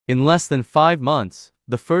In less than 5 months,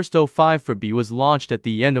 the first O5-4B was launched at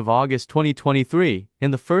the end of August 2023,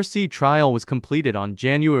 and the first sea trial was completed on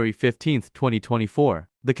January 15, 2024.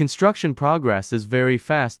 The construction progress is very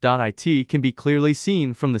fast. It can be clearly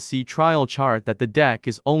seen from the sea trial chart that the deck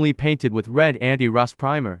is only painted with red anti-rust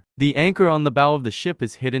primer. The anchor on the bow of the ship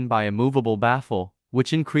is hidden by a movable baffle,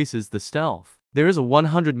 which increases the stealth. There is a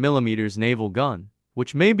 100mm naval gun,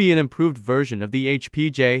 which may be an improved version of the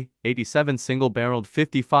HPJ-87 single-barreled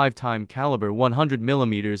 55-time caliber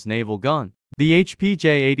 100mm naval gun. The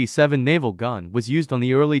HPJ-87 naval gun was used on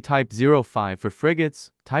the early Type 05 for frigates,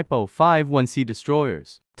 Type 05 1C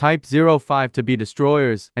destroyers, Type 05 to B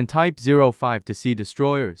destroyers, and Type 05 to C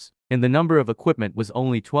destroyers, and the number of equipment was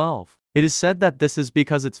only 12. It is said that this is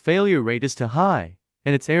because its failure rate is too high,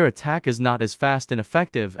 and its air attack is not as fast and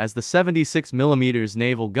effective as the 76mm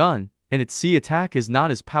naval gun, and its sea attack is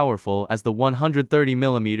not as powerful as the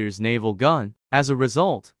 130mm naval gun. As a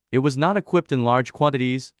result, it was not equipped in large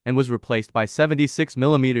quantities and was replaced by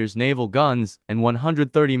 76mm naval guns and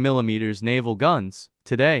 130mm naval guns.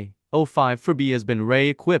 Today, O5-4B has been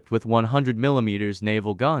re-equipped with 100mm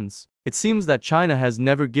naval guns. It seems that China has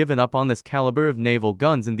never given up on this caliber of naval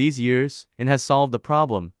guns in these years and has solved the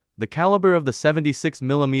problem. The caliber of the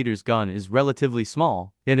 76mm gun is relatively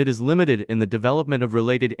small, and it is limited in the development of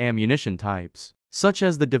related ammunition types, such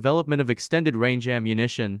as the development of extended-range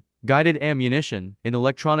ammunition, guided ammunition, and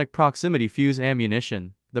electronic proximity fuse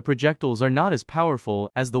ammunition. The projectiles are not as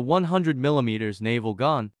powerful as the 100mm naval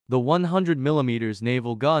gun. The 100mm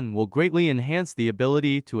naval gun will greatly enhance the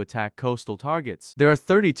ability to attack coastal targets. There are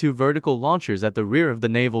 32 vertical launchers at the rear of the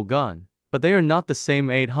naval gun, but they are not the same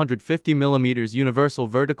 850mm universal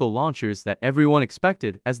vertical launchers that everyone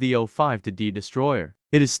expected as the O5-D destroyer.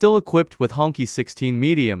 It is still equipped with Honky 16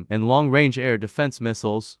 medium and long-range air defense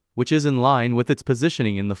missiles, which is in line with its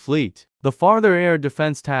positioning in the fleet. The farther air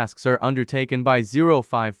defense tasks are undertaken by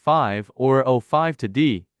 055 or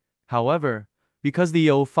O5-D. However, because the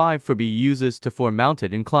O5-4B uses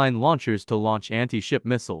T4-mounted inclined launchers to launch anti-ship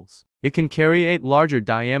missiles, it can carry 8 larger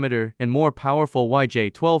diameter and more powerful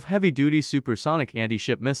YJ-12 heavy-duty supersonic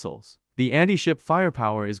anti-ship missiles. The anti-ship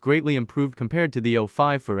firepower is greatly improved compared to the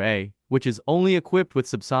O5-4A, which is only equipped with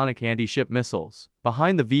subsonic anti-ship missiles.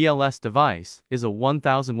 Behind the VLS device is a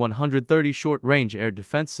 1130 short-range air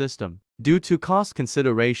defense system. Due to cost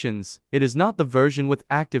considerations, it is not the version with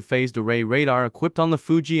active phased array radar equipped on the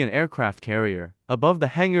Fujian aircraft carrier. Above the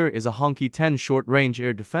hangar is a Honky 10 short-range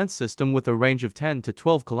air defense system with a range of 10 to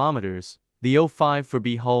 12 kilometers. The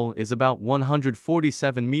O5-4B hull is about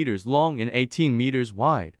 147 meters long and 18 meters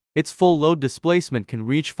wide. Its full load displacement can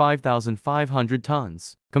reach 5,500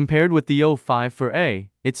 tons. Compared with the O5-4A,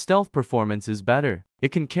 its stealth performance is better.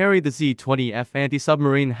 It can carry the Z-20F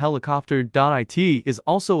anti-submarine helicopter. It is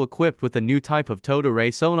also equipped with a new type of towed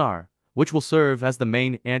array sonar, which will serve as the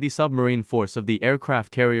main anti-submarine force of the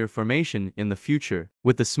aircraft carrier formation in the future.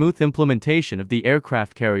 With the smooth implementation of the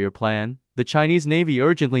aircraft carrier plan, the Chinese Navy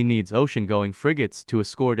urgently needs ocean-going frigates to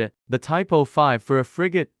escort it. The Type 05 for a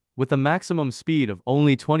frigate, with a maximum speed of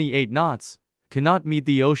only 28 knots, cannot meet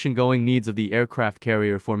the ocean-going needs of the aircraft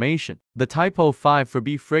carrier formation. The Type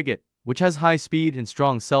 05-4B frigate, which has high speed and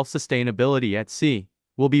strong self-sustainability at sea,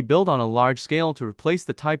 will be built on a large scale to replace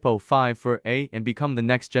the Type 05-4A and become the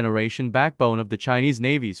next generation backbone of the Chinese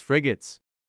Navy's frigates.